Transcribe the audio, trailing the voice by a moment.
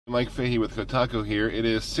Mike Fahey with Kotaku here. It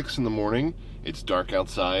is 6 in the morning. It's dark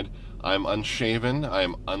outside. I'm unshaven.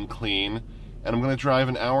 I'm unclean. And I'm going to drive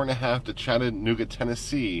an hour and a half to Chattanooga,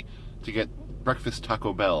 Tennessee to get breakfast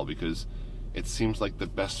Taco Bell because it seems like the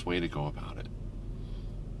best way to go about it.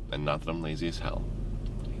 And not that I'm lazy as hell.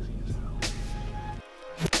 Lazy as hell.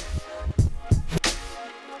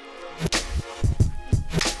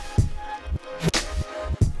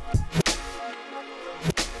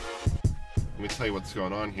 Let me tell you what's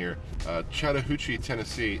going on here. Chattanooga,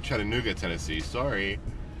 Tennessee, sorry,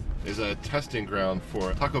 is a testing ground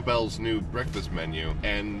for Taco Bell's new breakfast menu.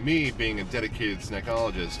 And me, being a dedicated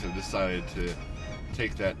snackologist, have decided to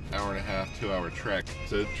take that hour and a half, 2-hour trek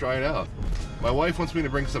to try it out. My wife wants me to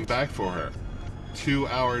bring some back for her.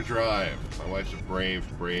 2-hour drive. My wife's a brave,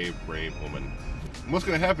 brave, brave woman. And what's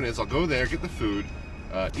going to happen is I'll go there, get the food,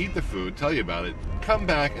 eat the food, tell you about it, come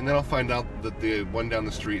back, and then I'll find out that the one down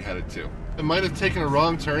the street had it too. It might have taken a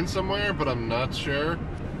wrong turn somewhere, but I'm not sure.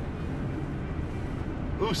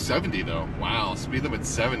 Ooh, 70 though. Wow, speed limit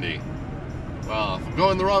 70. Wow, if I'm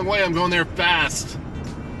going the wrong way, I'm going there fast.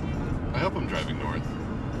 I hope I'm driving north.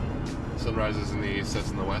 Sun rises in the east,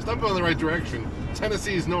 sets in the west. I'm going the right direction.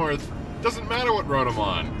 Tennessee's north. Doesn't matter what road I'm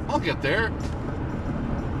on. I'll get there.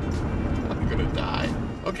 I'm gonna die.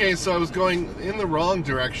 Okay, so I was going in the wrong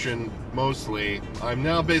direction, mostly. I'm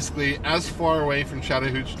now basically as far away from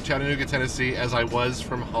Chattanooga, Tennessee as I was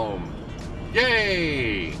from home.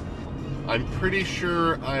 Yay! I'm pretty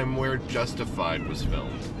sure I'm where Justified was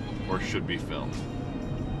filmed. Or should be filmed.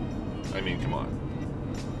 I mean, come on.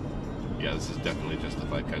 Yeah, this is definitely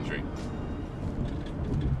Justified country.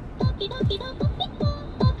 Oh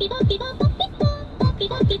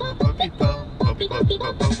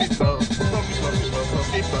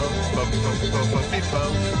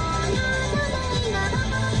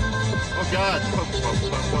God!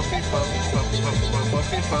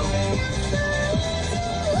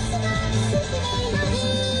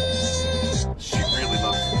 She really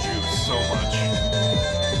loves the juice so much.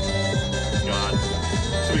 God.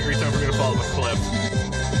 So many great times we're gonna fall off a cliff.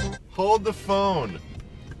 Hold the phone.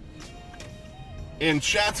 In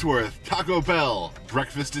Chatsworth, Taco Bell.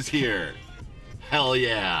 Breakfast is here. Hell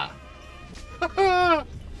yeah.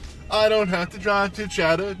 I don't have to drive to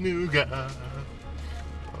Chattanooga.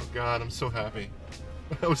 Oh God, I'm so happy.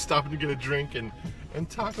 I was stopping to get a drink and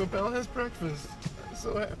Taco Bell has breakfast. I'm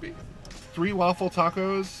so happy. 3 waffle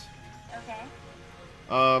tacos.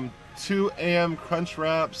 Okay. 2 a.m. crunch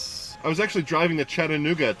wraps. I was actually driving to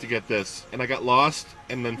Chattanooga to get this, and I got lost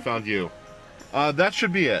and then found you. That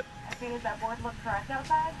should be it. Okay, does that board look correct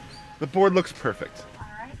outside? The board looks perfect.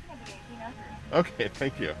 Alright, it's gonna be 1803. Okay,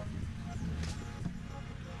 thank you.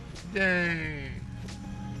 Yay!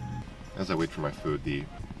 As I wait for my food, the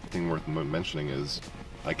thing worth mentioning is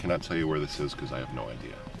I cannot tell you where this is because I have no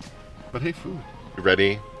idea. But hey, food. You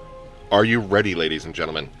ready? Are you ready, ladies and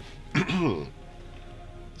gentlemen?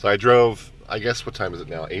 So I drove, I guess, what time is it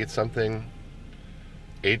now? 8 something?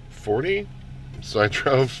 8:40? So I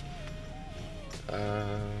drove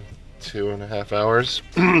 2.5 hours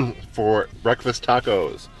for breakfast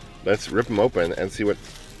tacos. Let's rip them open and see what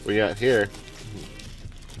we got here.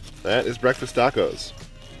 That is breakfast tacos.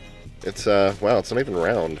 It's wow, it's not even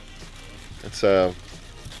round. It's a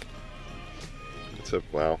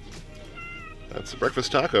wow. That's a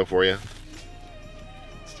breakfast taco for you.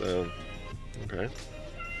 So okay.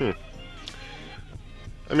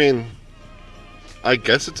 I mean, I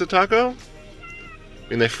guess it's a taco. I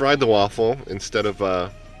mean, they fried the waffle instead of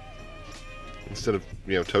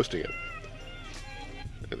you know, toasting it.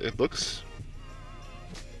 It looks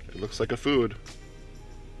like a food.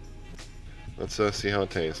 Let's see how it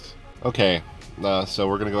tastes. Okay, so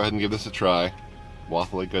we're gonna go ahead and give this a try.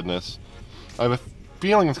 Waffly goodness. I have a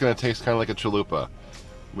feeling it's gonna taste kind of like a chalupa,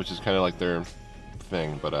 which is kind of like their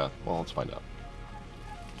thing. But well, let's find out.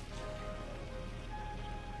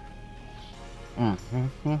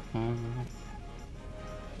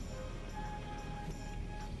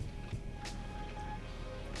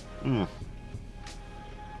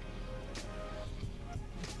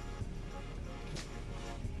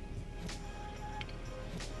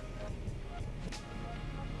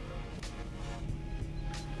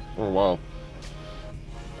 Oh wow,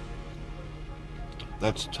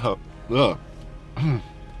 that's tough. Ugh.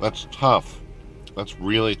 That's tough. That's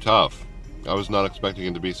really tough. I was not expecting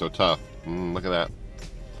it to be so tough. Look at that.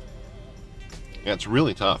 Yeah, it's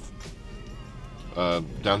really tough.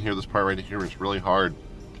 Down here, this part right here is really hard.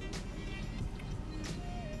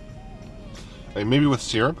 I mean, maybe with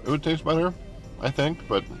syrup it would taste better, I think,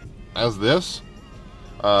 but as this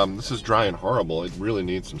is dry and horrible. It really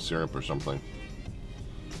needs some syrup or something.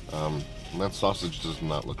 That sausage does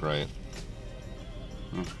not look right.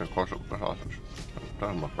 I'm just gonna close up the sausage. It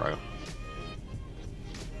doesn't look right.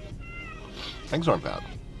 Eggs aren't bad.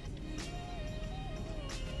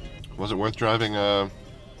 Was it worth driving 2.5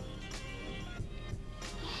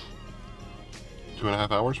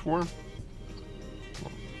 hours for?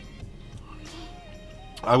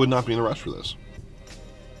 I would not be in a rush for this.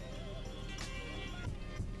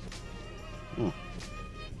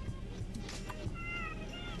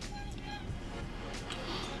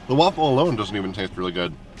 The waffle alone doesn't even taste really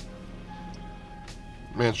good.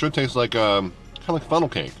 Man, it should taste like kind of like funnel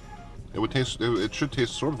cake. It would taste. It should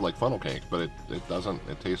taste sort of like funnel cake, but it doesn't.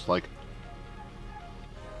 It tastes like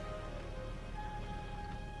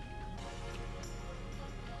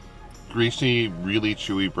greasy, really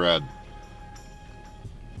chewy bread.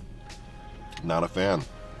 Not a fan.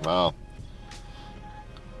 Wow.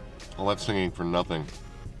 All that singing for nothing.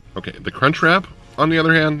 Okay, the crunch wrap, on the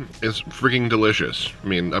other hand, is freaking delicious. I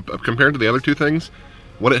mean, compared to the other two things,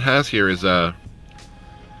 what it has here is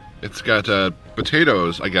it's got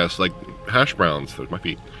potatoes, I guess, like hash browns. There's my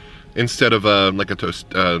feet. Instead of like a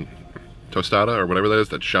tostada or whatever that is,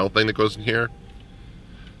 that shell thing that goes in here.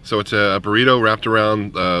 So it's a burrito wrapped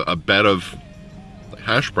around a bed of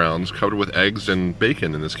hash browns covered with eggs and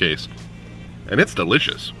bacon in this case. And it's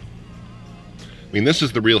delicious. I mean, this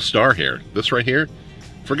is the real star here. This right here,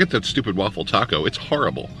 forget that stupid waffle taco. It's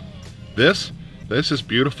horrible. This is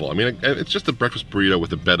beautiful. I mean, it's just a breakfast burrito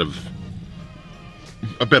with a bed of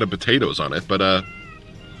potatoes on it, but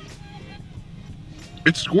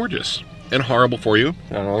it's gorgeous and horrible for you.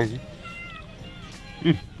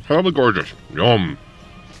 Horribly gorgeous. Yum.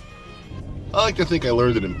 I like to think I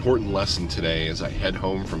learned an important lesson today as I head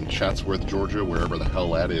home from Chatsworth, Georgia, wherever the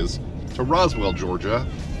hell that is, to Roswell, Georgia,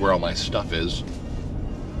 where all my stuff is.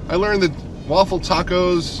 I learned that waffle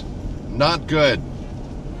tacos, not good.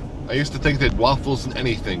 I used to think that waffles and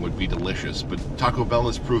anything would be delicious, but Taco Bell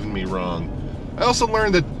has proven me wrong. I also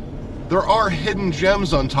learned that there are hidden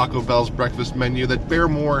gems on Taco Bell's breakfast menu that bear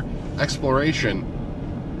more exploration.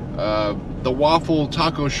 The waffle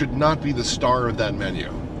taco should not be the star of that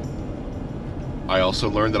menu. I also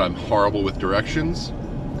learned that I'm horrible with directions,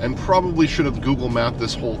 and probably should have Google mapped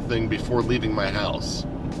this whole thing before leaving my house.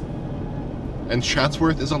 And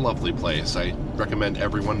Chatsworth is a lovely place. I recommend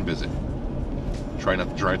everyone visit. Try not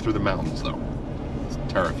to drive through the mountains, though. It's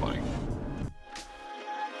terrifying.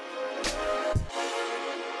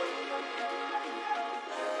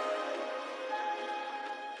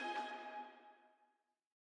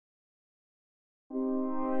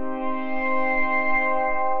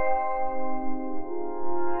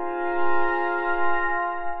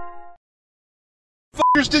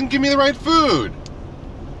 Fuckers didn't give me the right food.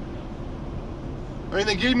 I mean,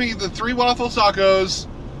 they gave me the 3 waffle tacos,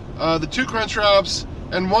 the 2 crunch wraps,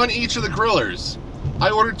 and 1 each of the grillers.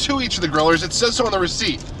 I ordered 2 each of the grillers. It says so on the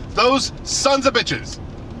receipt. Those sons of bitches.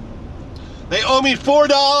 They owe me $4.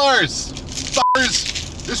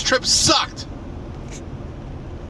 Fuckers, this trip sucked.